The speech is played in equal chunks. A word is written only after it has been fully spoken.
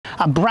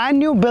A brand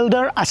new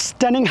builder, a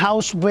stunning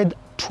house with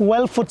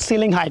 12-foot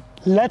ceiling height.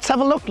 Let's have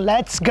a look,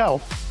 let's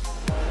go.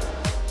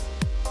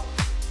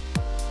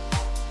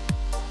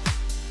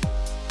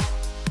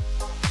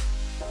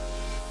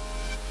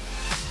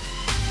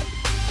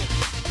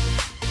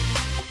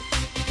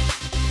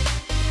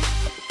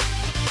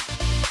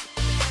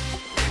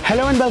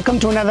 Hello and welcome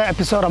to another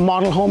episode of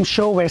Model Home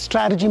Show, where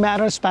strategy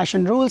matters,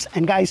 passion rules.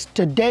 And guys,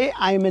 today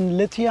I'm in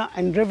Lithia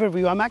and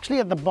Riverview. I'm actually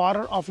at the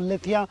border of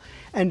Lithia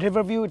and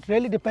Riverview. It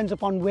really depends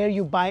upon where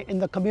you buy in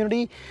the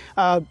community.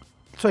 So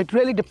it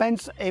really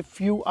depends. If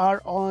you are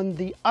on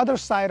the other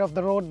side of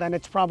the road, then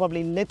it's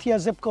probably Lithia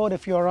zip code.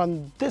 If you're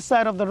on this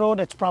side of the road,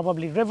 it's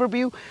probably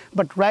Riverview,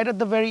 but right at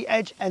the very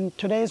edge. And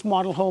today's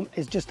model home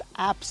is just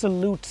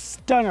absolute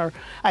stunner.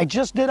 I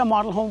just did a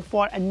model home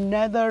for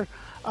another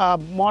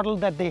model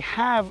that they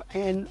have,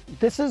 and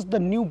this is the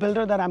new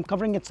builder that I'm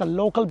covering. It's a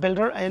local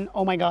builder, and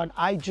oh my god,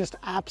 I just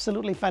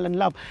absolutely fell in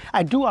love.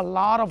 I do a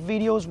lot of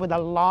videos with a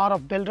lot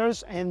of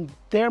builders, and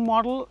their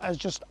model is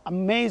just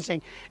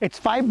amazing. It's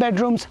 5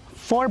 bedrooms,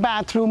 4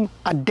 bathroom,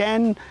 a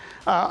den,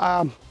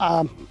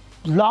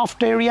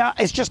 loft area.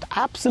 It's just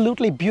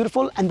absolutely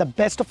beautiful, and the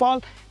best of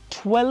all,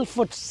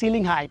 12-foot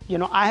ceiling height. You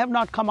know, I have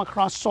not come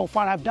across so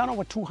far. I've done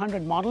over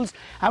 200 models.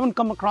 I haven't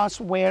come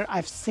across where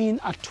I've seen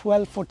a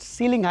 12-foot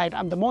ceiling height.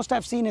 The most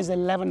I've seen is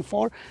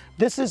 11.4.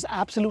 This is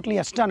absolutely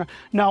a stunner.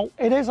 Now,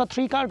 it is a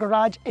 3-car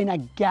garage in a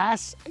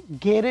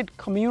gas-gated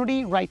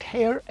community right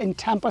here in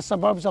Tampa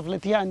suburbs of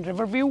Lithia and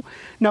Riverview.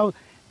 Now,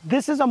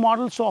 this is a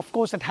model, so of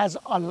course it has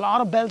a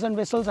lot of bells and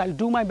whistles. I'll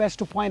do my best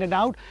to point it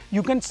out.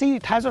 You can see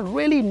it has a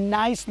really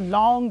nice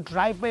long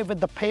driveway with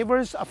the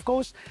pavers. Of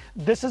course,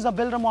 this is a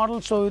builder model,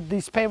 so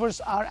these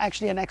pavers are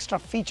actually an extra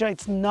feature.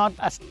 It's not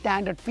a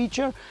standard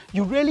feature.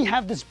 You really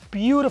have this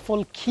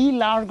beautiful Key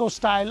Largo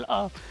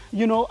style,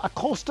 you know, a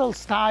coastal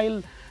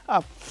style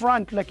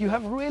front. Like, you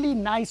have really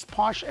nice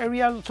posh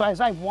area. So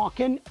as I walk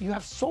in, you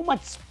have so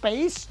much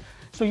space.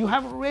 So you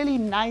have a really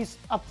nice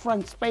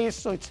upfront space.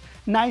 So it's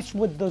nice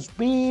with those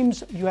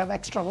beams. You have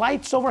extra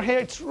lights over here.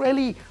 It's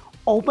really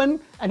open.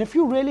 And if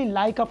you really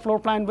like a floor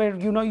plan where,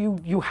 you know,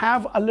 you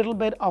have a little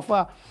bit of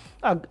a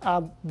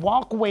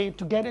walkway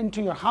to get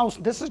into your house,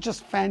 this is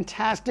just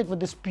fantastic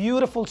with this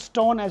beautiful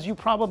stone, as you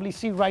probably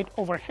see right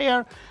over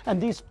here. And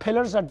these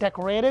pillars are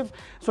decorative.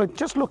 So it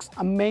just looks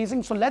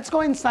amazing. So let's go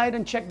inside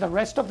and check the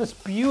rest of this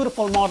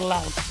beautiful model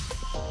out.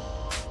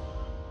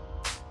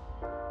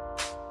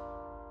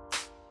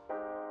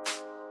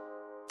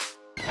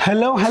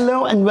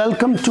 Hello, and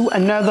welcome to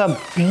another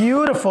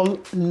beautiful,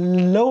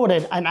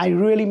 loaded, and I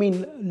really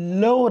mean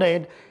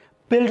loaded,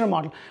 builder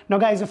model. Now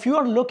guys, if you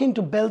are looking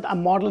to build a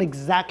model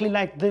exactly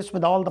like this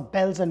with all the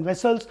bells and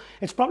whistles,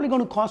 it's probably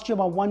going to cost you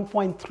about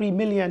 1.3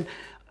 million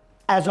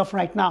as of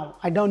right now.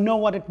 I don't know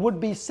what it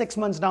would be 6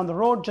 months down the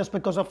road, just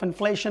because of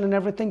inflation and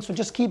everything, so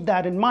just keep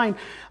that in mind.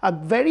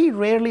 Very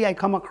rarely I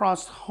come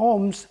across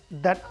homes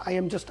that I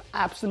am just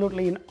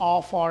absolutely in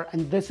awe for,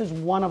 and this is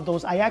one of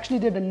those. I actually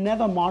did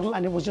another model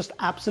and it was just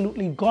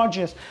absolutely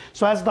gorgeous.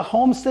 So as the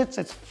home sits,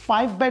 it's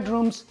 5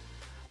 bedrooms,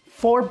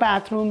 4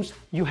 bathrooms.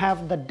 You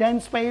have the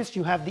den space,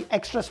 you have the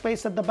extra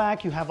space at the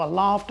back, you have a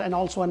loft and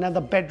also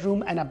another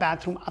bedroom and a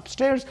bathroom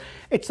upstairs.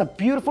 It's a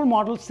beautiful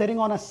model sitting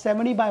on a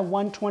 70 by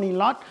 120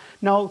 lot.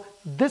 Now,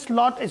 this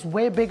lot is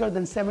way bigger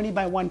than 70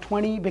 by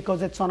 120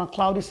 because it's on a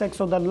cul-de-sac,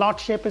 so the lot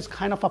shape is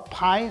kind of a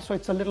pie, so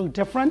it's a little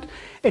different.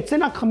 It's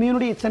in a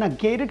community, it's in a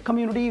gated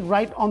community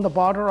right on the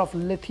border of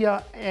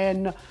Lithia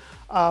and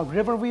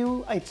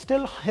Riverview. It's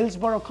still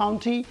Hillsborough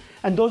County,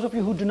 and those of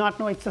you who do not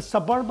know, it's a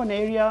suburban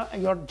area.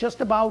 You're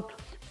just about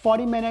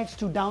 40 minutes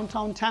to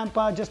downtown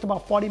Tampa, just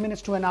about 40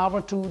 minutes to an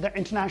hour to the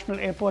international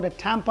airport at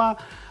Tampa,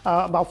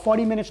 about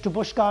 40 minutes to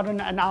Busch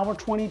Garden, an hour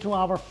 20 to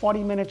hour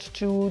 40 minutes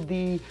to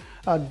the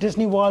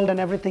Disney World and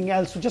everything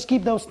else. So just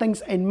keep those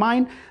things in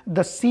mind.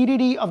 The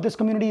CDD of this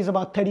community is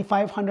about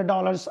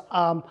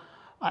 $3,500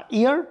 a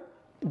year.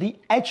 The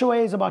HOA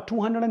is about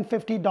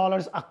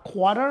 $250 a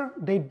quarter.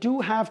 They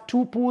do have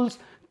 2 pools,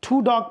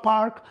 2 dog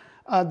park.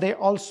 They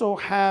also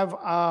have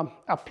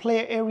a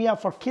play area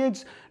for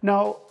kids.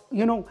 Now,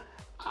 you know,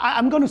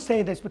 I'm going to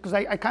say this because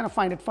I kind of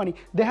find it funny.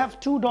 They have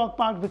 2 dog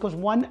parks because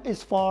one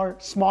is for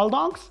small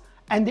dogs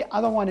and the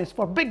other one is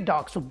for big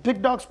dogs. So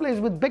big dogs plays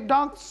with big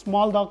dogs,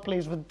 small dog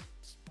plays with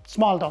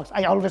small dogs.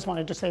 I always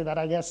wanted to say that,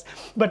 I guess.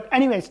 But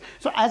anyways,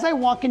 so as I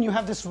walk in, you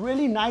have this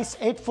really nice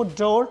 8-foot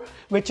door,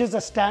 which is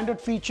a standard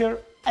feature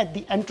at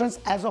the entrance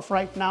as of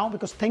right now,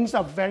 because things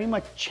are very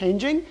much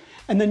changing.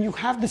 And then you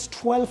have this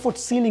 12-foot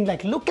ceiling.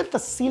 Like, look at the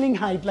ceiling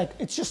height. Like,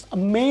 it's just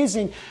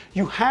amazing.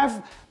 You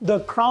have the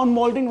crown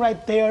molding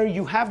right there.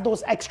 You have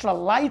those extra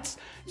lights.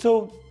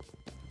 So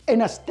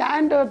in a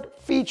standard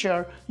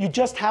feature, you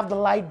just have the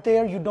light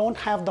there. You don't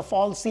have the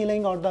false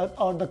ceiling or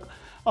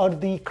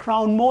the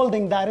crown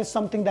molding. That is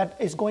something that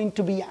is going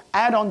to be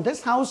add on.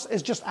 This house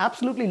is just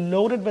absolutely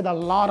loaded with a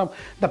lot of,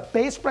 the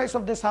base price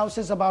of this house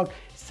is about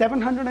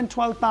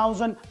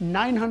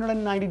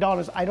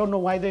 $712,990. I don't know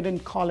why they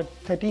didn't call it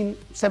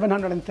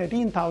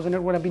 $713,000.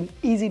 It would have been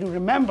easy to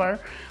remember.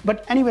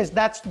 But anyways,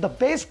 that's the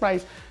base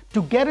price.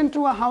 To get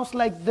into a house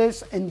like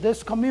this in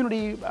this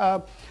community,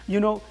 you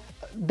know,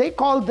 they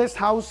call this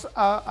house,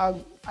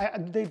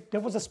 there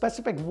was a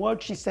specific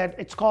word she said,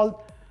 it's called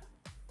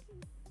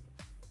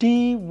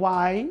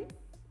DYH,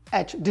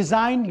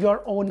 design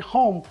your own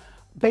home.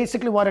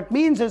 Basically what it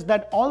means is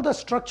that all the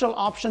structural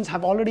options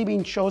have already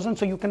been chosen,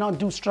 so you cannot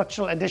do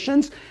structural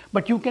additions,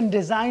 but you can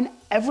design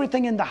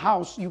everything in the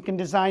house. You can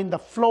design the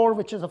floor,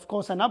 which is of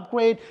course an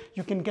upgrade.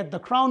 You can get the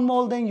crown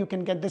molding. You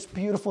can get this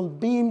beautiful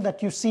beam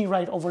that you see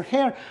right over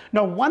here.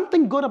 Now, one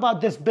thing good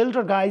about this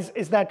builder, guys,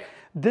 is that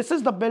this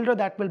is the builder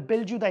that will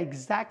build you the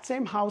exact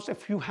same house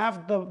if you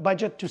have the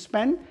budget to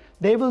spend.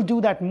 They will do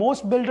that.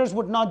 Most builders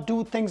would not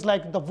do things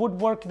like the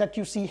woodwork that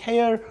you see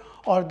here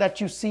or that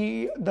you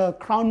see the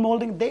crown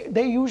molding.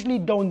 They usually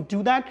don't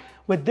do that.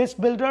 With this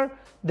builder,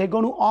 they're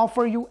going to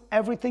offer you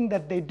everything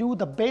that they do.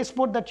 The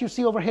baseboard that you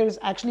see over here is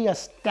actually a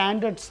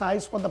standard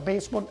size for the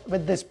baseboard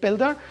with this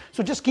builder.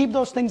 So just keep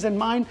those things in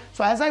mind.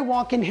 So as I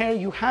walk in here,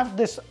 you have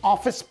this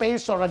office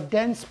space or a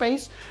den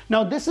space.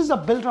 Now this is a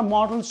builder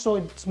model, so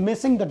it's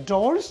missing the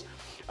doors.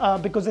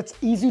 Because it's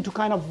easy to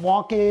kind of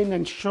walk in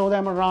and show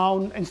them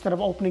around instead of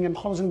opening and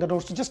closing the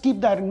doors. So just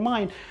keep that in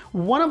mind.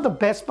 One of the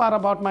best part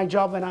about my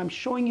job when I'm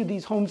showing you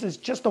these homes is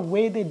just the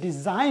way they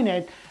design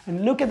it.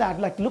 And look at that,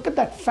 like look at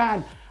that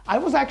fan. I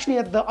was actually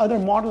at the other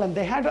model and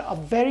they had a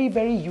very,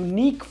 very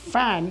unique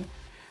fan.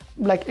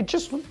 Like it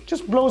just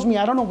blows me.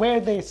 I don't know where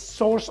they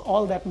source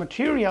all that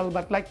material,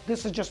 but like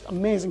this is just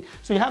amazing.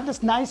 So you have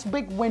this nice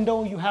big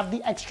window, you have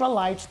the extra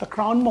lights, the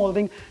crown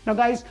molding. Now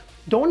guys,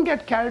 don't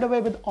get carried away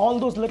with all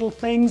those little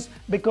things,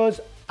 because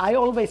I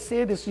always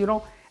say this, you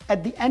know,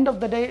 at the end of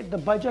the day, the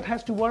budget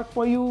has to work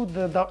for you,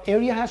 the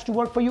area has to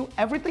work for you.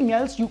 Everything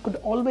else, you could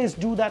always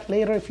do that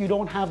later if you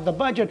don't have the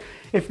budget.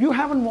 If you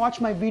haven't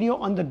watched my video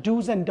on the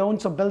do's and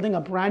don'ts of building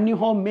a brand new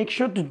home, make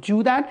sure to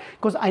do that,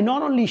 because I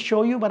not only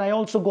show you, but I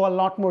also go a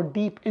lot more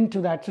deep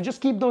into that. So just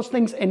keep those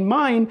things in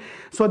mind,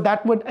 so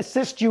that would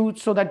assist you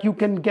so that you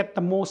can get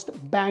the most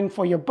bang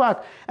for your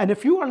buck. And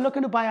if you are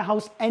looking to buy a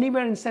house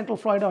anywhere in Central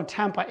Florida or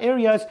Tampa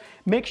areas,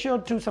 make sure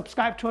to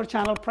subscribe to our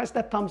channel, press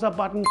that thumbs up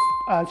button,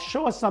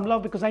 show us some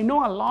love, because I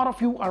know a lot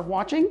of you are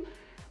watching,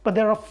 but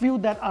there are a few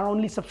that are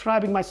only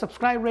subscribing. My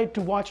subscribe rate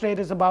to watch rate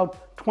is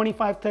about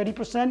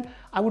 25-30%.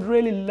 I would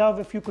really love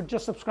if you could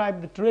just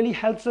subscribe. It really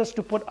helps us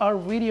to put our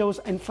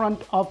videos in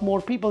front of more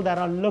people that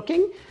are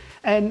looking.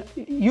 And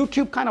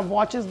YouTube kind of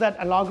watches that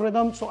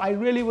algorithm, so I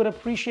really would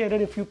appreciate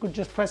it if you could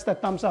just press that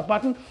thumbs up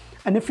button.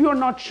 And if you're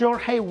not sure,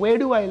 hey, where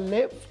do I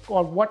live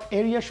or what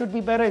area should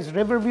be better? Is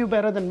Riverview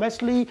better than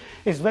Wesley?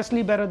 Is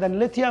Wesley better than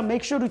Lithia?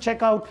 Make sure to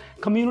check out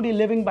Community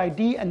Living by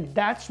D, and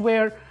that's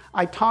where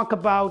I talk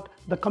about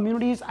the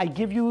communities. I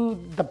give you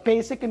the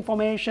basic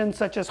information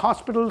such as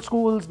hospitals,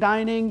 schools,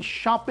 dining,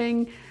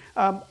 shopping,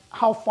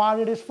 how far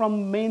it is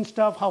from main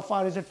stuff, how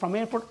far is it from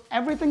airport,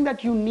 everything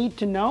that you need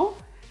to know,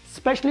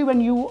 especially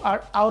when you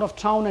are out of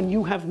town and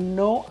you have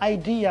no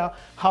idea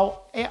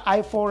how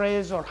I-4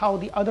 is or how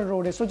the other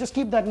road is. So just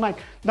keep that in mind.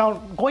 Now,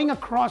 going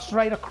across,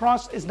 right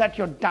across is that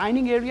your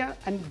dining area.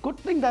 And good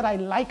thing that I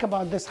like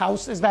about this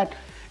house is that,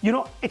 you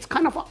know, it's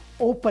kind of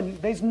open.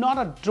 There's not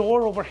a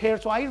door over here.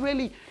 So I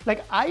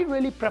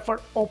really prefer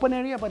open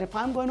area, but if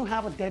I'm going to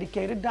have a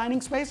dedicated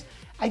dining space,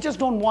 I just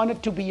don't want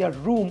it to be a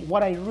room.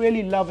 What I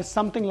really love is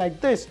something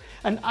like this.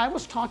 And I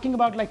was talking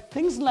about like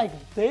things like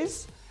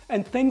this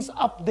and things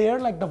up there,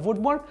 like the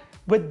woodwork.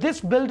 With this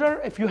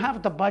builder, if you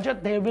have the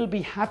budget, they will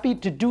be happy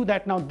to do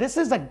that. Now, this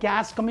is a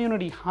gas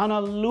community,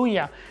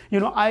 hallelujah. You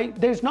know,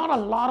 there's not a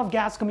lot of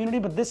gas community,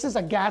 but this is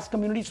a gas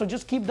community. So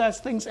just keep those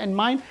things in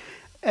mind.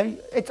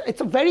 It's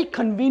a very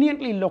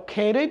conveniently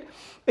located.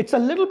 It's a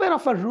little bit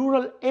of a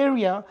rural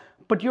area,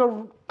 but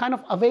you're kind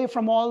of away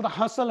from all the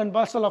hustle and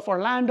bustle of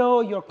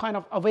Orlando. You're kind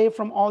of away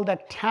from all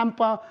that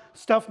Tampa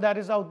stuff that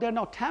is out there.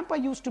 Now, Tampa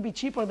used to be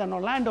cheaper than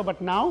Orlando,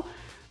 but now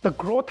the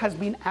growth has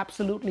been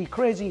absolutely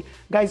crazy.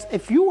 Guys,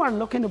 if you are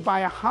looking to buy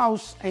a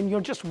house and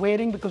you're just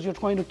waiting because you're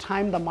trying to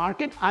time the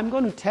market, I'm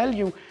going to tell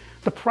you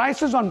the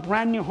prices on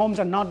brand new homes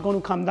are not going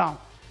to come down.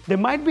 There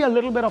might be a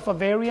little bit of a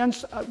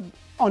variance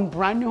on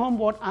brand new home.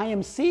 What I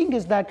am seeing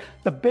is that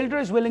the builder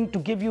is willing to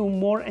give you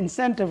more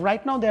incentive.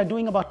 Right now, they're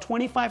doing about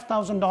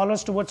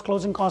 $25,000 towards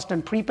closing cost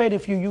and prepaid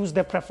if you use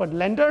their preferred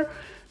lender.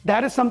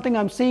 That is something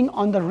I'm seeing.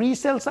 On the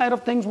resale side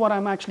of things, what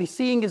I'm actually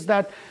seeing is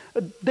that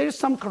there's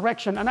some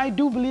correction. And I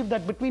do believe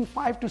that between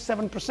 5 to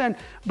 7%.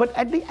 But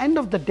at the end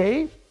of the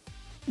day,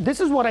 this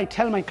is what I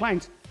tell my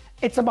clients.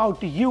 It's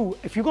about you.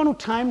 If you're going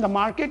to time the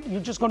market,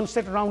 you're just going to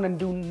sit around and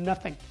do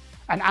nothing.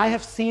 And I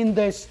have seen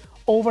this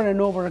over and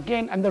over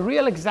again. And the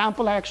real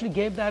example, I actually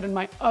gave that in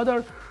my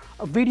other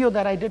video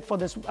that I did for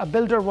this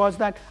builder, was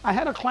that I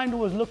had a client who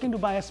was looking to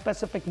buy a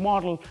specific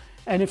model.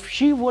 And if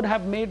she would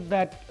have made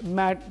that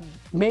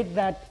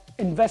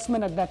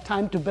investment at that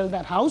time to build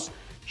that house,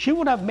 she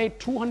would have made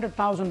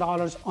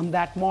 $200,000 on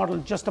that model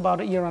just about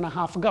a year and a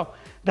half ago.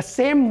 The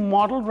same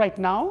model right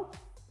now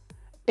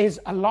is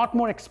a lot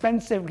more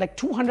expensive, like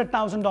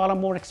 $200,000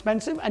 more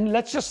expensive. And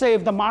let's just say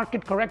if the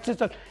market corrects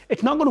it,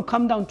 it's not going to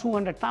come down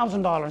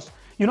 $200,000.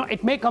 You know,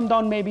 it may come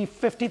down maybe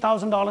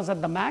 $50,000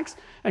 at the max,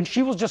 and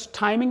she was just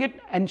timing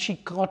it and she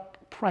got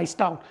priced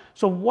out.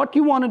 So what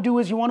you want to do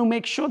is you want to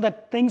make sure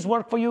that things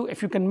work for you.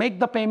 If you can make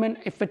the payment,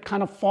 if it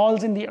kind of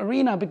falls in the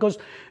arena, because,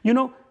 you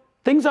know,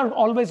 things are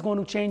always going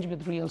to change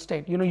with real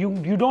estate. You know,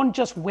 you don't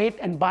just wait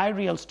and buy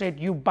real estate,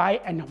 you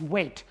buy and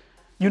wait.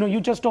 You know,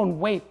 you just don't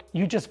wait.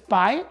 You just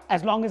buy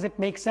as long as it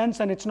makes sense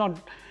and it's not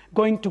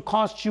going to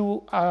cost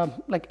you,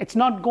 like it's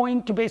not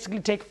going to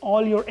basically take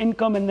all your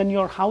income and then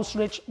your house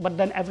rich, but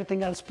then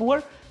everything else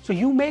poor. So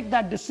you make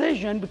that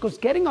decision, because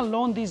getting a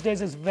loan these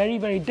days is very,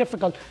 very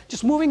difficult.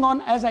 Just moving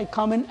on as I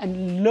come in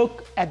and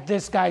look at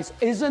this, guys.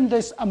 Isn't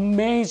this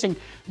amazing?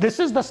 This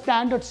is the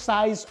standard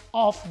size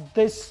of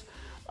this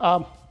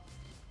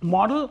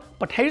model,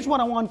 but here's what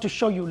I want to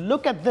show you.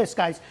 Look at this,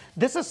 guys.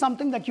 This is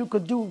something that you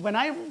could do.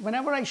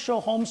 Whenever I show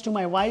homes to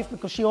my wife,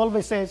 because she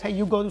always says, hey,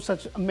 you go to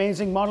such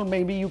amazing model,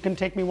 maybe you can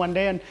take me one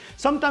day. And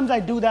sometimes I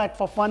do that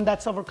for fun.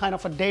 That's our kind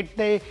of a date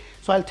day.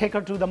 So I'll take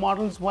her to the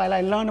models while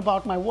I learn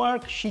about my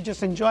work. She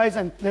just enjoys,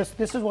 and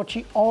this is what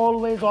she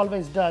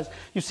always does.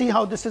 You see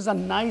how this is a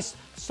nice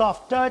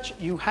soft touch.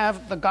 You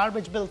have the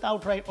garbage built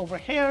out right over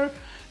here.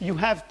 You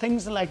have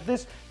things like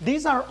this.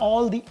 These are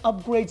all the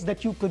upgrades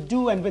that you could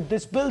do, and with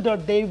this builder,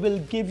 they will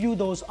give you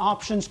those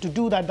options to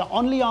do that. The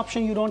only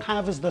option you don't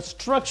have is the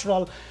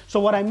structural. So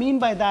what I mean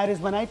by that is,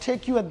 when I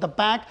take you at the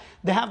back,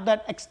 they have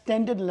that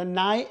extended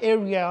lanai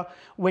area,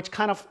 which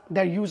kind of,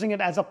 they're using it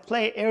as a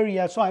play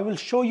area. So I will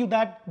show you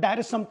that. That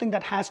is something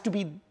that has to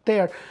be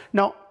there.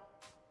 Now,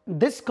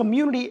 this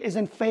community is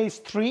in phase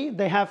 3.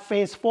 They have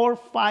phase 4,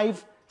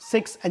 5,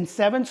 6, and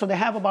 7. So they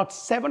have about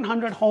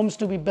 700 homes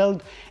to be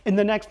built in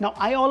the next. Now,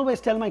 I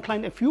always tell my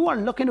client, if you are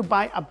looking to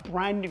buy a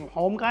brand new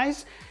home,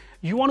 guys,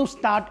 you want to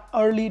start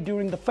early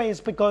during the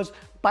phase, because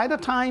by the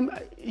time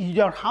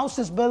your house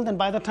is built and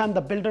by the time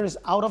the builder is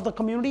out of the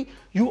community,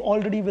 you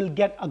already will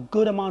get a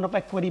good amount of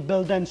equity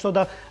built in. So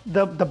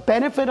the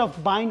benefit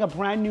of buying a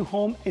brand new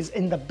home is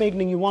in the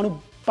beginning. You want to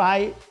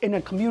buy in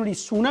a community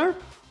sooner,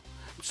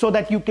 so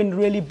that you can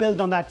really build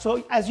on that.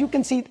 So as you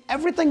can see,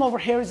 everything over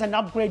here is an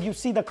upgrade. You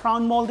see the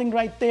crown molding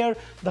right there,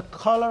 the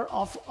color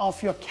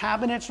of your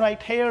cabinets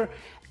right here.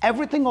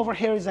 Everything over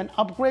here is an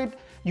upgrade.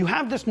 You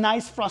have this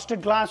nice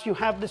frosted glass. You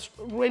have this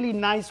really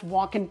nice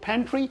walk-in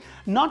pantry.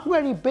 Not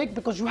very big,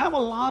 because you have a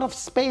lot of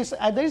space.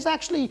 There's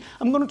actually,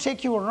 I'm going to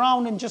take you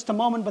around in just a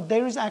moment, but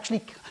there is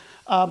actually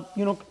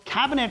you know,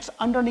 cabinets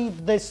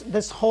underneath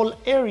this whole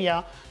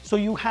area. So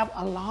you have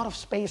a lot of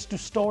space to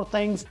store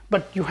things,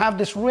 but you have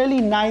this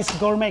really nice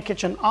gourmet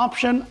kitchen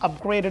option,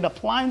 upgraded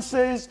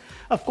appliances.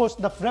 Of course,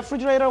 the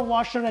refrigerator,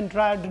 washer, and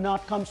dryer do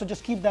not come, so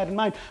just keep that in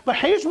mind. But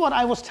here's what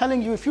I was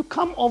telling you. If you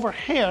come over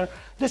here,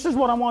 this is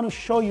what I want to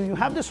show you. You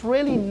have this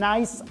really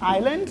nice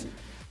island,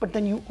 but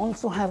then you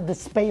also have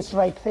this space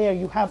right there.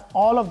 You have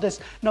all of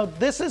this. Now,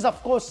 this is,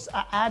 of course,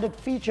 an added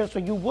feature, so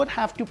you would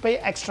have to pay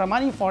extra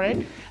money for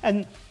it.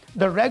 And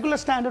the regular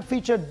standard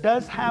feature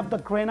does have the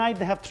granite.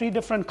 They have 3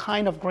 different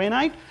kind of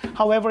granite.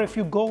 However, if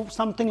you go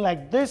something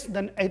like this,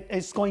 then it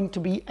is going to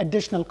be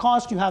additional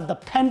cost. You have the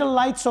pendle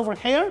lights over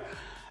here,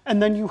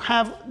 and then you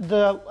have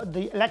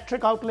the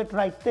electric outlet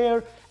right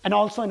there, and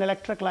also an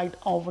electric light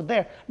over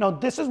there. Now,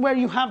 this is where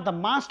you have the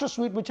master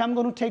suite, which I'm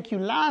going to take you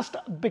last,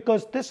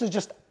 because this is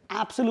just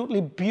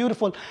absolutely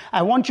beautiful.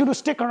 I want you to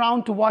stick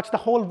around to watch the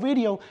whole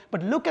video,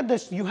 but look at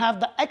this. You have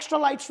the extra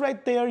lights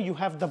right there. You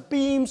have the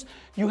beams.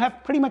 You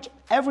have pretty much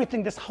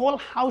everything. This whole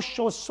house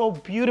shows so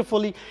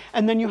beautifully.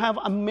 And then you have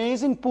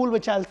amazing pool,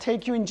 which I'll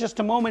take you in just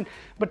a moment.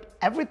 But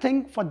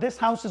everything for this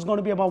house is going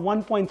to be about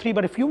 1.3.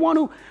 But if you want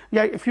to,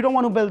 if you don't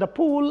want to build a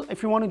pool,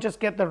 if you want to just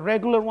get the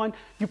regular one,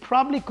 you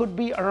probably could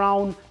be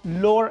around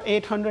lower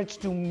 800s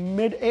to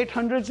mid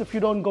 800s if you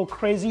don't go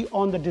crazy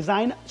on the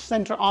design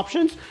center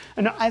options.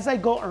 And as I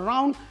go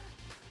around,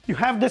 you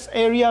have this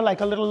area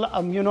like a little,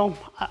 you know,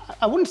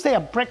 I wouldn't say a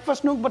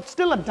breakfast nook, but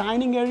still a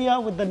dining area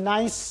with the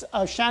nice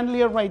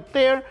chandelier right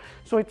there.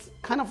 So it's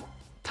kind of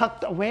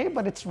tucked away,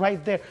 but it's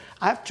right there.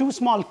 I have 2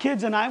 small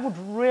kids, and I would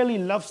really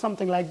love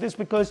something like this,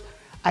 because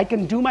I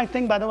can do my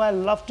thing. By the way, I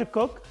love to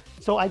cook,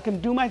 so I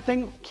can do my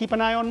thing, keep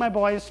an eye on my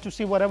boys to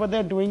see whatever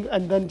they're doing,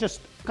 and then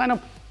just kind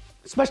of,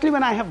 especially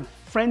when I have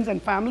friends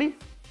and family,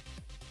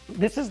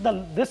 this is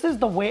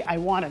the way I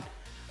want it.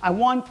 I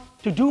want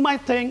to do my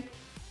thing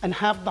and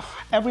have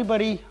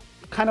everybody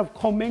kind of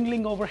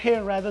commingling over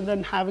here rather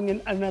than having in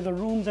another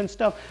rooms and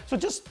stuff. So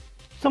just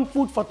some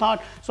food for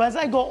thought. So as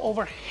I go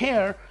over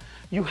here,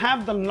 you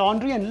have the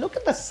laundry, and look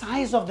at the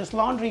size of this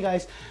laundry,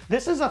 guys.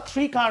 This is a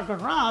 3-car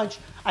garage.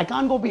 I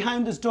can't go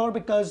behind this door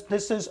because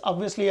this is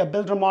obviously a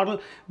builder model,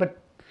 but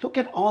look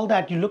at all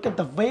that. You look at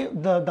the way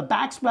the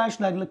backsplash,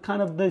 like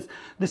kind of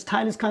this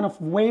tile is kind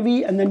of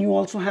wavy, and then you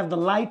also have the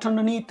light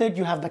underneath it.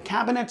 You have the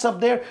cabinets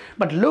up there,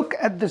 but look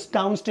at this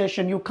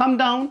downstation. You come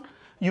down,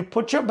 You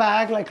put your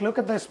bag, like look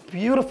at this,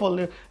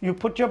 beautiful. You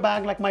put your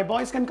bag, like my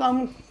boys can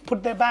come,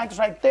 put their bags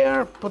right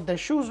there, put their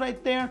shoes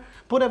right there,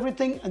 put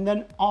everything, and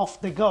then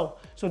off they go.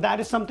 So that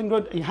is something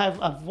good. You have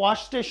a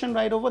wash station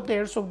right over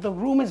there, so the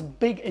room is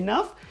big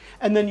enough.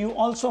 And then you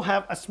also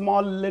have a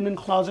small linen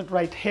closet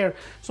right here.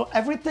 So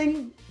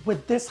everything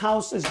with this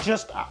house is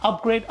just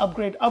upgrade,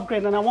 upgrade,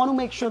 upgrade. And I want to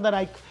make sure that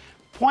I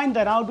point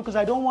that out, because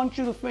I don't want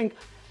you to think,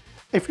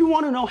 if you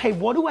want to know, hey,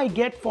 what do I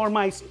get for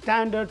my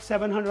standard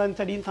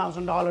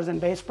 $713,000 in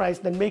base price,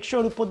 then make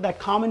sure to put that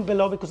comment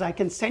below, because I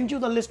can send you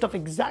the list of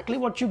exactly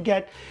what you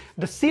get.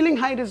 The ceiling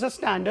height is a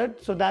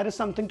standard, so that is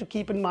something to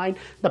keep in mind.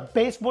 The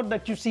baseboard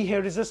that you see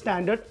here is a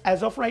standard.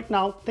 As of right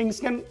now,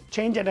 things can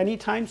change at any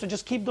time, so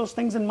just keep those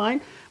things in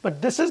mind.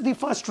 But this is the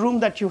first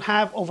room that you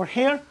have over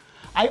here.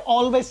 I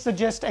always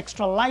suggest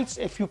extra lights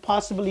if you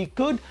possibly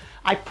could.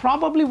 I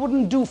probably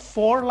wouldn't do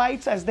 4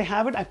 lights as they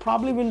have it. I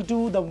probably will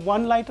do the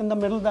 1 light in the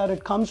middle that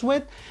it comes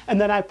with, and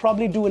then I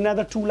probably do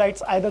another 2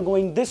 lights either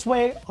going this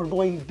way or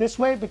going this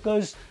way,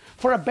 because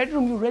for a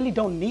bedroom you really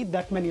don't need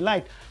that many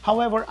lights.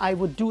 However, I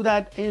would do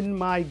that in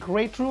my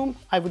great room,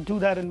 I would do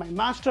that in my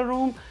master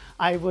room,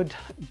 I would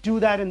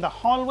do that in the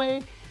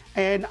hallway,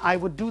 and I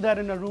would do that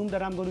in a room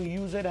that I'm going to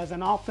use it as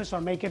an office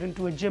or make it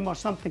into a gym or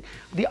something.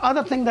 The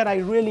other thing that I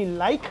really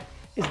like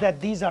is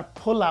that these are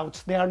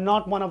pull-outs. They are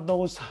not one of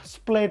those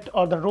split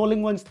or the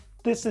rolling ones.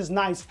 This is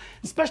nice,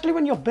 especially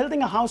when you're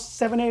building a house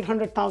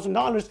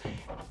 $700,000-800,000.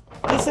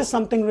 This is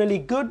something really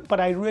good, but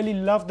I really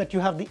love that you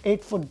have the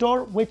 8-foot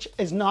door, which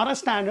is not a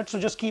standard, so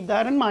just keep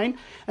that in mind.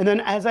 And then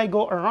as I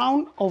go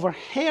around over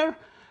here,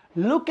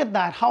 look at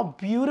that, how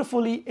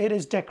beautifully it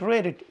is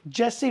decorated.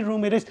 Jesse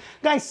room it is.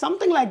 Guys,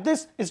 something like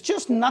this is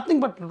just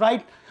nothing but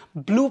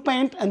blue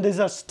paint, and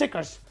these are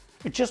stickers.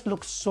 It just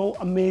looks so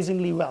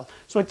amazingly well.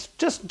 So it's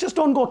just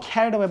don't go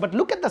carried away, but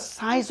look at the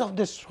size of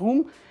this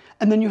room.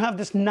 And then you have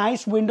this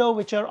nice window,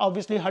 which are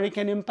obviously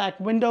hurricane impact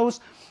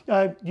windows.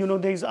 You know,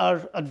 these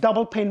are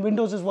double pane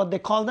windows is what they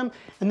call them.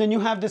 And then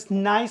you have this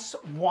nice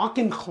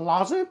walk-in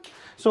closet.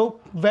 So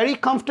very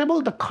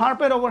comfortable. The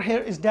carpet over here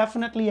is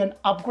definitely an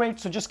upgrade,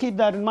 so just keep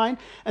that in mind.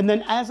 And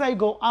then as I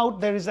go out,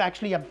 there is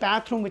actually a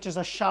bathroom, which is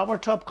a shower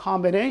tub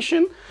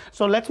combination.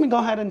 So let me go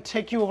ahead and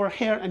take you over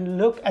here and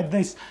look at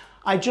this.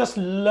 I just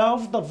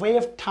love the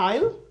wave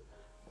tile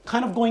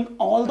kind of going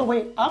all the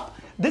way up.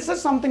 This is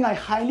something I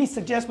highly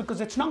suggest, because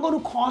it's not going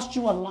to cost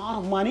you a lot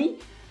of money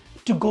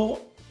to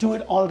go do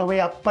it all the way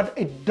up, but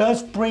it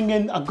does bring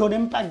in a good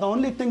impact. The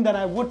only thing that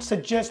I would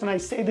suggest, and I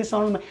say this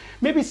on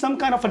maybe some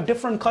kind of a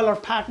different color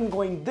pattern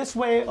going this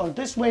way or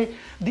this way.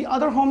 The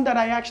other home that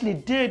I actually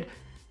did,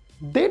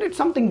 they did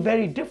something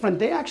very different.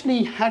 They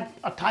actually had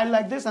a tile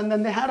like this, and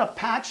then they had a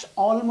patch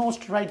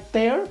almost right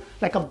there,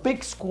 like a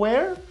big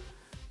square.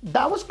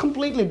 That was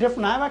completely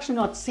different. I've actually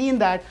not seen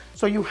that.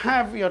 So you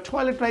have your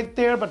toilet right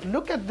there, but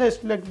look at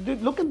this, like,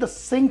 look at the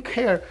sink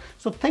here.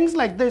 So things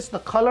like this, the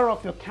color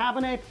of your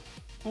cabinet,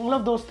 all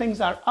of those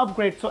things are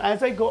upgrades. So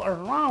as I go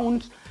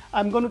around,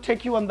 I'm going to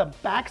take you on the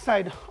back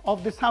side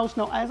of this house.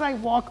 Now, as I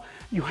walk,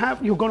 you're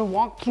going to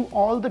walk through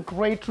all the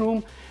great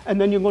room, and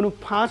then you're going to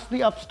pass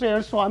the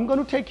upstairs. So I'm going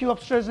to take you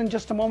upstairs in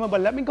just a moment,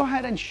 but let me go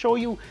ahead and show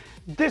you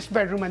this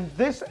bedroom. And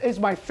this is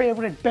my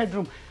favorite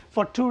bedroom,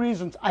 for 2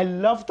 reasons. I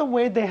love the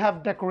way they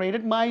have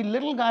decorated. My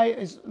little guy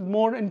is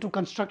more into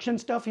construction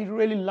stuff. He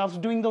really loves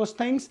doing those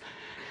things.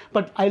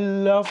 But I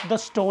love the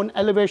stone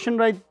elevation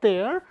right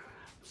there.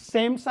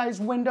 Same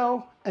size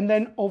window. And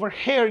then over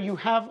here, you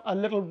have a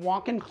little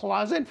walk-in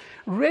closet.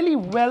 Really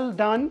well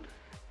done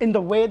in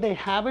the way they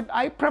have it.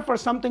 I prefer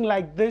something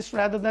like this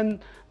rather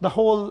than the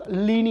whole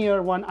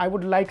linear one. I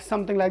would like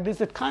something like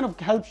this. It kind of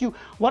helps you.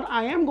 What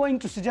I am going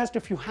to suggest,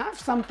 if you have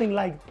something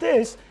like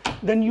this,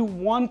 then you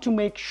want to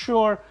make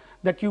sure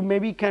that you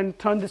maybe can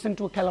turn this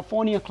into a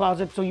California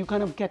closet, so you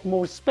kind of get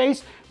more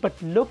space.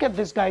 But look at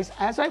this, guys.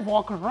 As I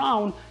walk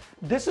around,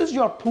 this is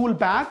your pool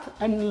bath,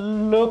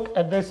 and look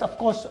at this. Of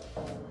course,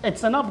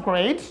 it's an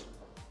upgrade.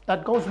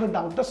 That goes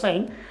without the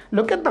saying.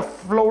 Look at the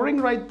flooring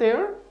right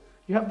there.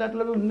 You have that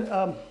little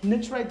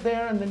niche right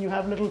there, and then you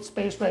have little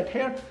space right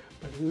here.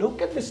 But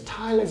look at this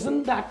tile.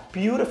 Isn't that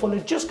beautiful?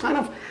 It just kind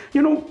of,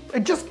 you know,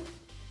 it just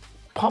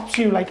pops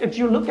you. Like, if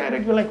you look at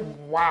it, you're like,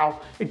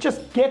 wow. It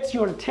just gets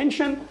your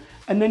attention.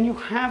 And then you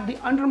have the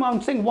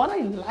undermount sink. What I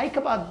like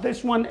about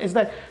this one is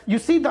that you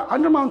see the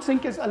undermount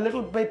sink is a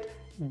little bit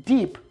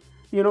deep,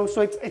 you know,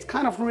 so it's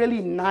kind of really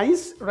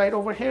nice right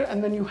over here.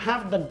 And then you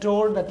have the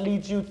door that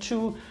leads you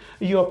to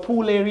your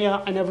pool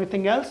area and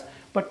everything else.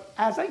 But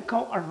as I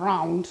go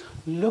around,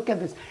 look at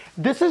this.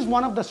 This is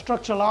one of the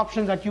structural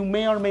options that you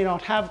may or may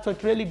not have. So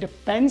it really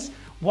depends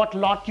what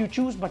lot you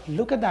choose. But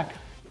look at that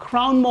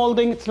crown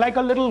molding. It's like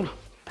a little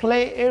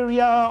play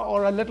area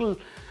or a little,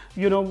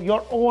 you know,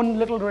 your own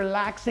little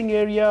relaxing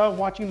area.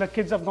 Watching the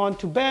kids have gone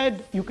to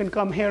bed, you can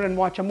come here and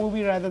watch a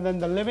movie rather than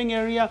the living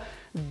area,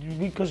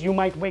 because you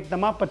might wake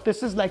them up. But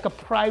this is like a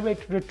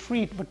private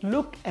retreat. But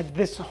look at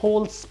this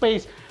whole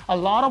space. A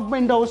lot of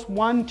windows,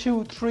 1,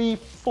 2, 3,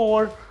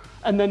 4,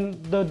 and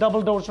then the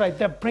double doors right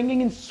there,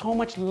 bringing in so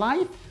much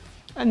light.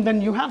 And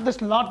then you have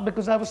this lot,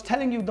 because I was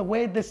telling you the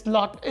way this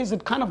lot is,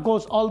 it kind of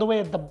goes all the way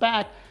at the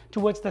back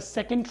towards the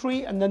second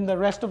tree, and then the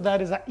rest of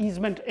that is an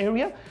easement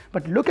area.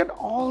 But look at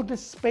all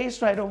this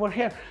space right over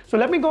here. So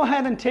let me go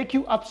ahead and take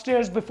you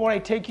upstairs before I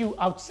take you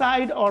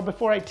outside, or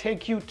before I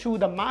take you to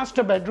the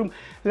master bedroom.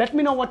 Let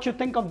me know what you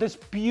think of this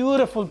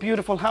beautiful,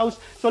 beautiful house.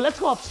 So let's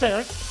go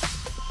upstairs.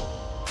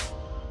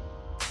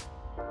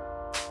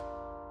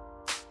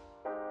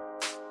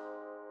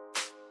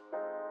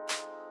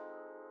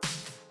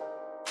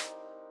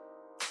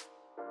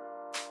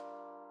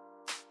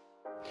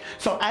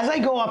 So as I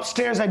go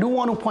upstairs, I do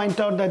want to point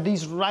out that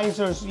these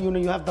risers, you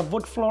have the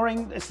wood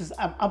flooring. This is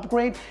an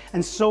upgrade,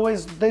 and so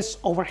is this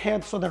over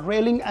here. So the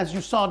railing, as you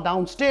saw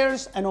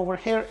downstairs and over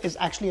here, is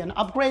actually an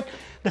upgrade.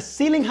 The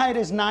ceiling height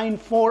is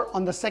 9'4"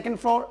 on the second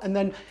floor, and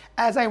then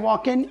as I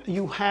walk in,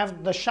 you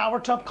have the shower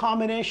tub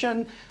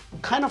combination,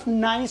 kind of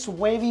nice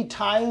wavy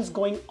tiles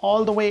going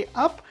all the way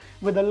up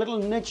with a little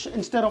niche.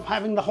 Instead of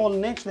having the whole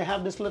niche, they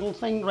have this little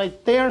thing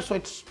right there, so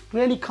it's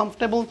really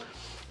comfortable.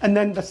 And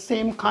then the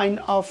same kind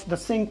of the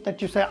sink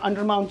that you say,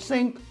 undermount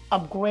sink,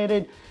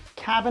 upgraded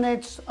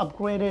cabinets,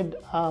 upgraded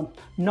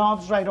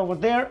knobs right over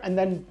there. And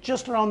then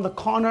just around the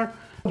corner,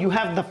 you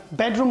have the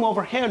bedroom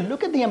over here.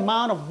 Look at the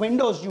amount of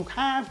windows you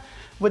have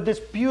with this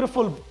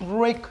beautiful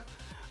brick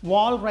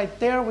wall right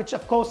there, which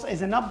of course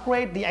is an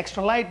upgrade. The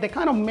extra light, they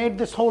kind of made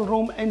this whole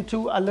room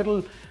into a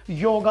little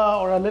yoga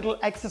or a little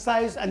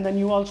exercise. And then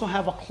you also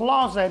have a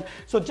closet.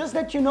 So just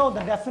that you know,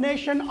 the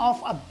definition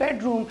of a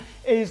bedroom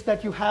is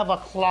that you have a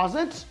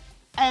closet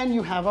and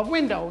you have a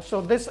window. So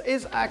this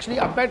is actually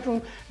a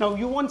bedroom. Now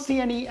you won't see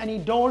any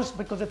doors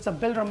because it's a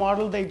builder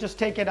model. They just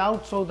take it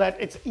out so that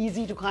it's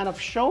easy to kind of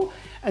show.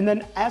 And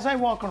then as I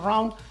walk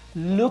around,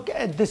 look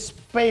at this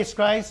space,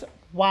 guys.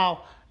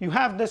 Wow. You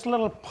have this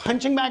little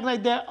punching bag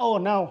right there. Oh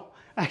no,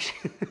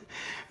 actually,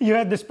 you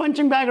have this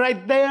punching bag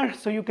right there,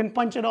 so you can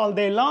punch it all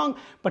day long.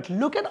 But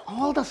look at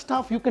all the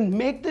stuff. You can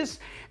make this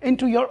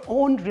into your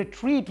own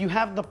retreat. You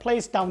have the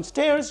place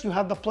downstairs, you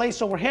have the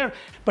place over here,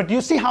 but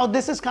you see how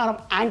this is kind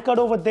of anchored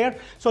over there.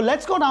 So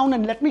let's go down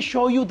and let me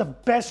show you the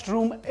best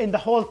room in the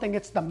whole thing.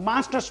 It's the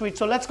master suite.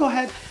 So let's go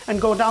ahead and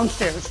go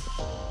downstairs.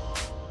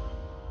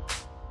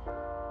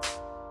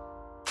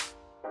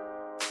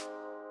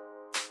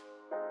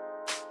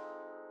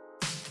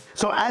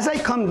 So as I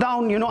come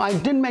down, I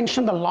didn't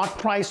mention the lot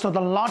price. So the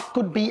lot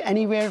could be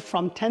anywhere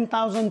from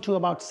 10,000 to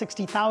about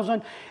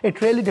 60,000.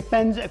 It really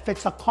depends if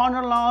it's a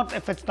corner lot,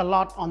 if it's the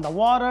lot on the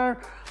water.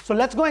 So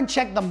let's go and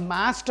check the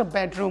master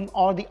bedroom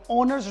or the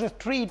owner's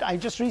retreat. I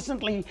just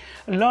recently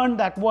learned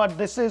that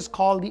this is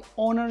called the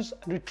owner's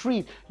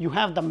retreat. You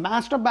have the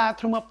master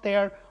bathroom up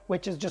there,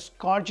 which is just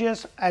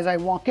gorgeous. As I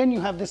walk in,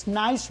 you have this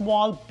nice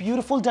wall,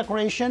 beautiful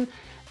decoration.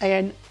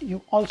 And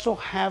you also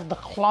have the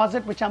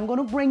closet, which I'm going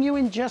to bring you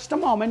in just a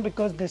moment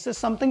because this is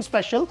something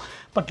special.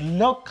 But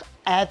look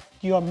at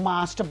your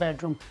master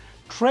bedroom.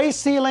 Tray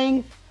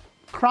ceiling,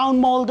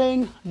 crown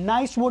molding,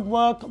 nice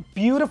woodwork,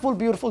 beautiful,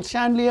 beautiful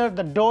chandelier.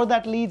 The door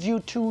that leads you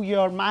to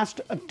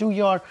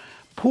your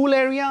pool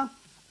area.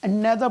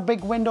 Another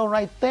big window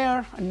right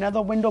there,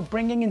 another window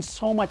bringing in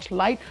so much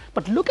light.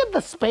 But look at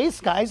the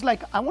space, guys.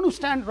 Like, I want to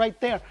stand right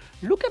there.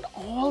 Look at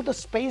all the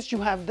space you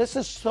have. This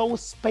is so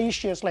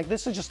spacious. Like,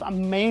 this is just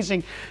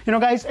amazing.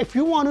 Guys, if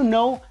you want to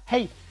know,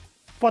 hey,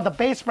 for the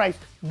base price,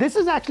 this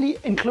is actually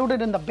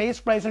included in the base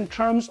price in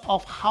terms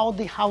of how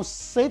the house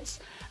sits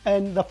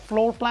and the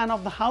floor plan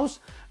of the house.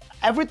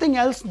 Everything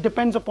else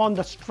depends upon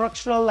the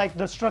structural, like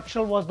the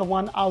structural was the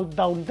one out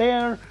down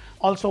there.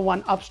 Also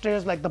one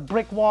upstairs, like the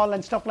brick wall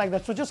and stuff like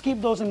that. So just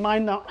keep those in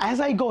mind. Now, as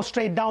I go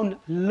straight down,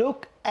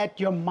 look at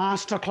your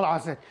master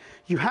closet.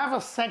 You have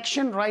a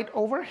section right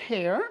over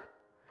here.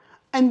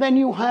 And then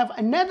you have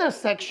another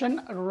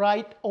section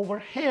right over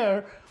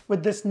here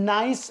with this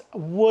nice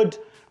wood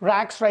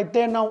racks right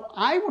there. Now,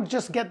 I would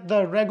just get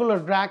the regular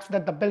racks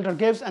that the builder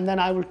gives, and then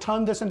I will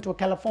turn this into a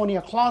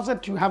California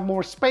closet to have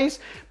more space.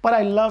 But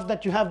I love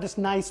that you have this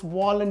nice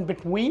wall in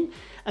between.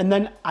 And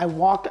then I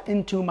walk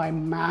into my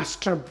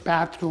master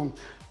bathroom.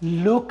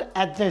 Look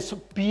at this,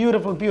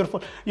 beautiful,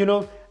 beautiful,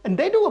 and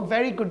they do a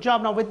very good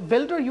job. Now with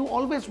builder, you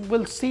always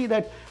will see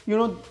that,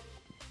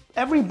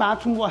 every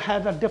bathroom will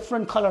have a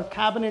different color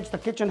cabinets. The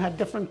kitchen had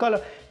different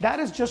color. That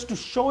is just to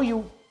show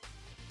you.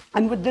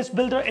 And with this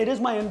builder, it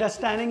is my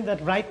understanding that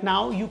right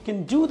now you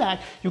can do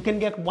that. You can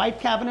get white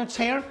cabinets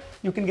here.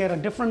 You can get a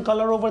different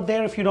color over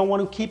there if you don't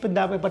want to keep it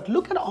that way. But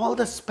look at all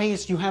the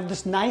space. You have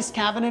this nice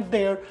cabinet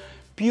there,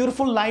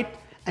 beautiful light,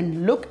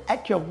 and look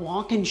at your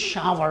walk-in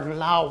shower.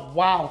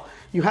 Wow.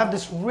 You have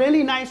this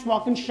really nice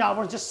walk-in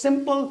shower, just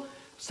simple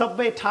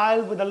subway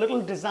tile with a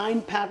little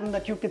design pattern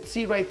that you could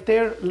see right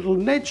there, little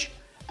niche,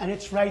 and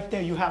it's right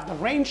there. You have the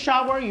rain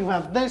shower, you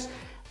have this.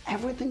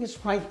 Everything is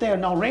right there.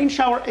 Now, rain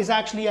shower is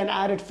actually an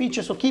added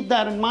feature, so keep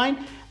that in mind.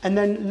 And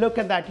then look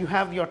at that. You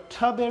have your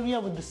tub area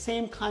with the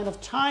same kind of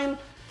tile.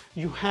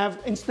 You have,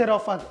 instead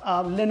of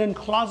a linen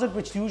closet,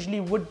 which usually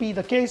would be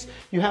the case,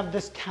 you have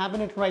this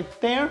cabinet right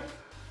there.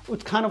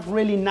 It's kind of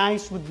really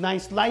nice with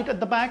nice light at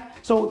the back.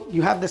 So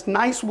you have this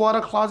nice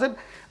water closet.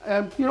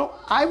 You know,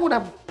 I would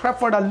have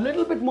preferred a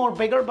little bit more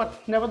bigger,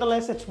 but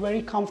nevertheless, it's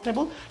very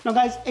comfortable. Now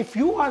guys, if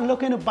you are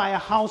looking to buy a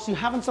house, you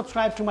haven't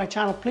subscribed to my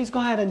channel, please go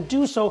ahead and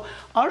do so.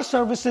 Our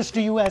services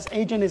to you as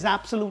agent is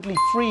absolutely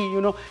free.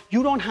 You know,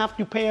 you don't have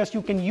to pay us.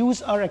 You can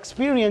use our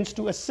experience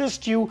to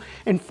assist you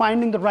in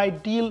finding the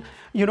right deal.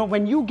 You know,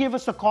 when you give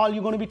us a call,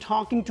 you're going to be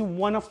talking to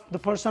one of the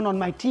person on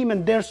my team,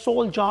 and their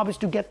sole job is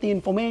to get the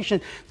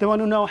information. They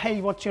want to know,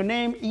 hey, what's your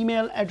name,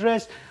 email,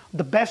 address,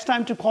 the best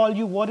time to call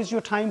you, what is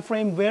your time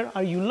frame, where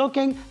are you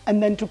looking,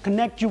 and then to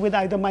connect you with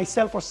either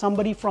myself or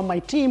somebody from my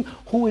team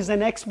who is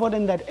an expert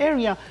in that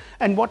area.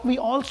 And what we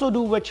also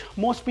do, which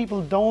most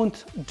people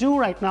don't do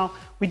right now,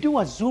 we do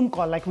a Zoom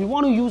call. Like, we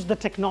want to use the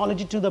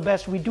technology to the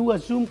best. We do a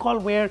Zoom call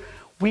where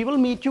we will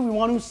meet you. We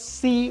want to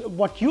see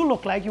what you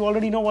look like. You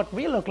already know what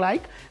we look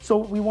like. So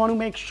we want to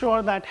make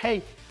sure that,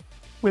 hey,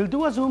 we'll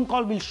do a Zoom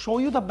call. We'll show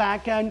you the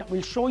back end.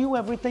 We'll show you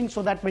everything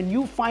so that when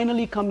you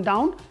finally come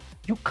down,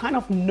 you kind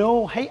of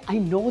know, hey, I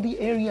know the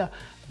area.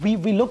 We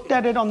looked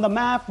at it on the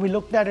map, we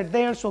looked at it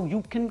there, so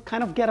you can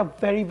kind of get a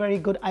very, very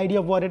good idea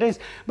of what it is.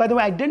 By the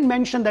way, I didn't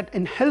mention that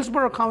in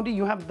Hillsborough County,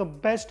 you have the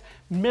best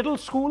middle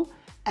school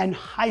and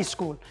high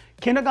school.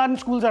 Kindergarten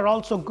schools are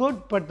also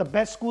good, but the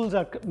best schools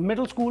are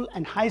middle school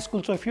and high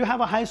school. So if you have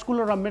a high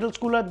schooler or a middle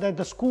schooler,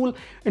 the school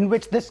in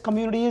which this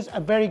community is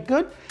are very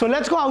good. So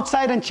let's go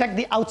outside and check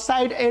the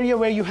outside area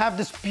where you have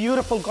this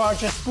beautiful,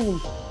 gorgeous pool.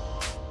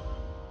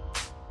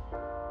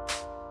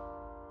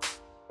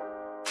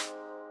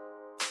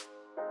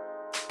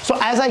 So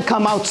as I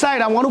come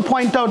outside, I want to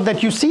point out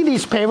that you see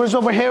these pavers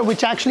over here,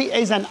 which actually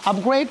is an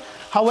upgrade.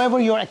 However,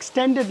 your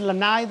extended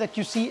lanai that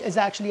you see is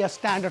actually a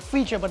standard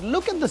feature. But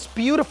look at this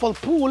beautiful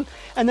pool,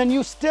 and then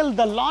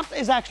the lot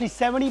is actually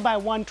 70 by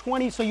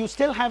 120, so you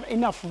still have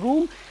enough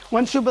room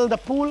once you build the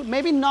pool.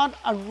 Maybe not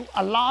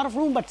a lot of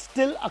room, but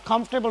still a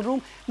comfortable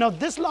room. Now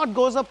this lot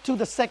goes up to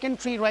the second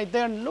tree right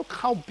there, and look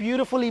how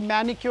beautifully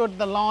manicured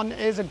the lawn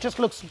is. It just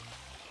looks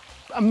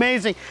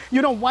amazing.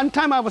 You know, one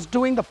time I was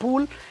doing the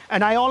pool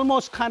and I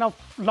almost kind of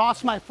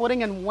lost my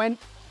footing and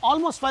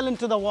almost fell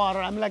into the water.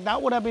 I'm like, that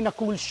would have been a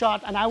cool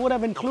shot, and I would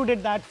have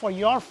included that for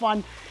your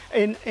fun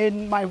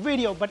in my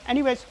video. But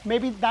anyways,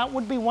 maybe that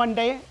would be one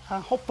day.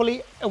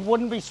 Hopefully it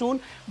wouldn't be soon.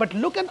 But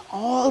look at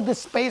all this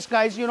space,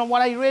 guys. You know,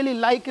 what I really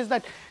like is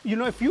that, you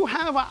know, if you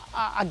have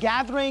a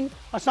gathering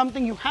or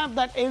something, you have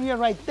that area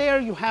right there,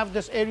 you have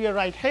this area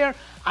right here.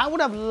 I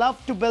would have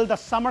loved to build a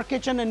summer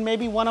kitchen and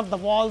maybe one of the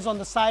walls on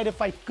the side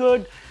if I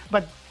could,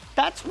 but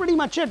that's pretty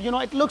much it. You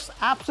know, it looks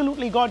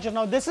absolutely gorgeous.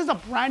 Now, this is a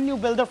brand new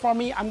builder for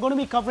me. I'm going to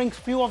be covering a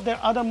few of their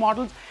other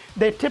models.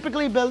 They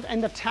typically build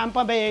in the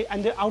Tampa Bay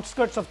and the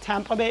outskirts of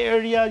Tampa Bay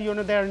area. You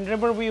know, they're in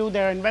Riverview,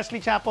 they're in Wesley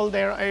Chapel,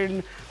 they're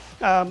in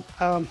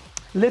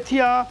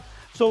Lithia.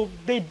 So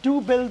they do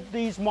build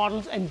these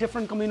models in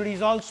different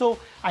communities also.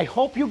 I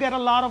hope you get a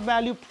lot of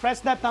value.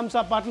 Press that thumbs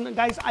up button.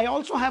 Guys, I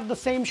also have the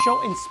same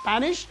show in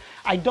Spanish.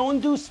 I don't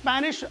do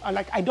Spanish,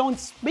 I don't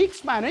speak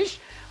Spanish.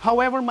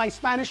 However, my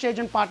Spanish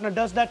agent partner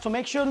does that. So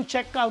make sure to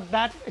check out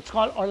that. It's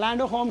called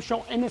Orlando Home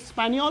Show in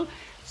Espanol.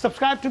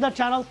 Subscribe to the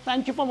channel.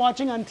 Thank you for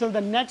watching. Until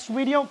the next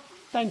video,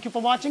 thank you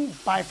for watching.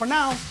 Bye for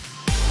now.